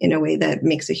value in a way that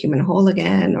makes a human whole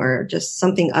again, or just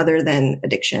something other than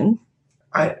addiction?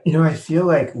 I feel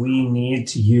like we need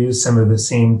to use some of the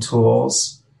same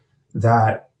tools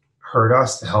that hurt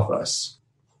us to help us.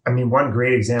 I mean, one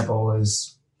great example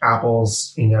is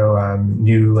Apple's,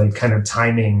 new kind of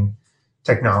timing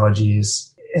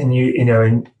technologies. And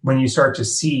and when you start to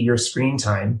see your screen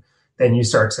time, then you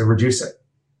start to reduce it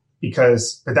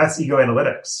but that's ego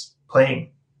analytics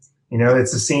playing.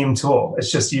 It's the same tool.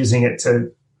 It's just using it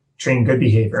to train good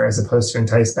behavior as opposed to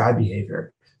entice bad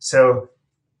behavior. So,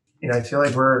 I feel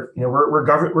like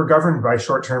we're governed by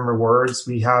short-term rewards.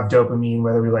 We have dopamine,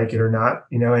 whether we like it or not,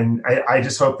 and I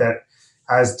just hope that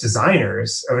as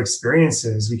designers of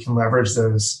experiences, we can leverage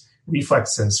those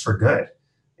reflexes for good.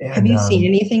 And, have you seen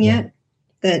anything yet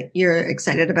that you're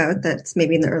excited about that's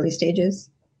maybe in the early stages?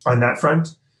 On that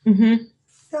front? Mm-hmm.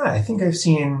 Yeah, I think I've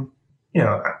seen,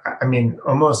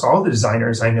 almost all the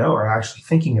designers I know are actually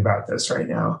thinking about this right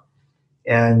now.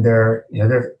 And they're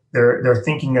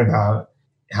thinking about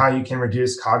how you can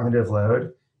reduce cognitive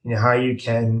load, how you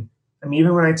can,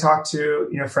 even when I talk to,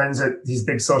 friends at these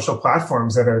big social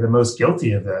platforms that are the most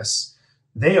guilty of this,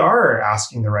 they are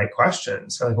asking the right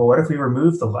questions. They're like, well, what if we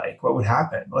remove the like? What would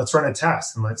happen? Let's run a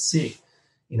test and let's see.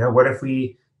 What if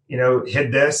we,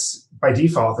 hid this by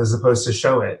default as opposed to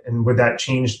show it? And would that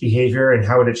change behavior, and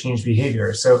how would it change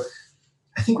behavior? So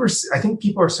I think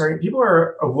people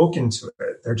are awoken to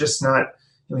it. They're just not,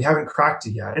 we haven't cracked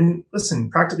it yet. And listen,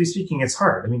 practically speaking, it's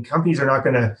hard. Companies are not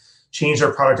going to change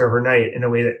their product overnight in a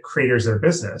way that craters their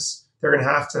business. They're going to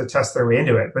have to test their way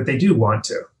into it, but they do want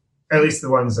to, at least the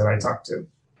ones that I talk to.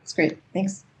 That's great.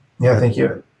 Thanks. Yeah, thank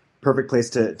you. Perfect place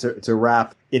to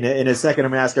wrap. In a second,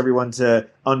 I'm going to ask everyone to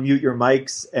unmute your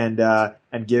mics and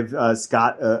give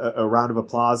Scott a round of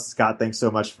applause. Scott, thanks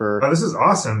so much for... Oh, this is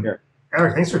awesome. Here.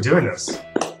 Eric, thanks for doing this.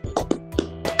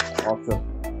 Awesome.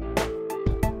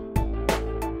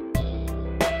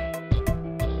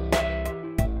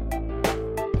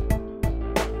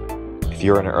 If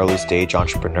you're an early stage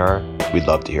entrepreneur, we'd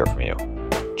love to hear from you.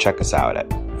 Check us out at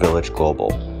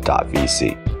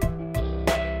villageglobal.vc.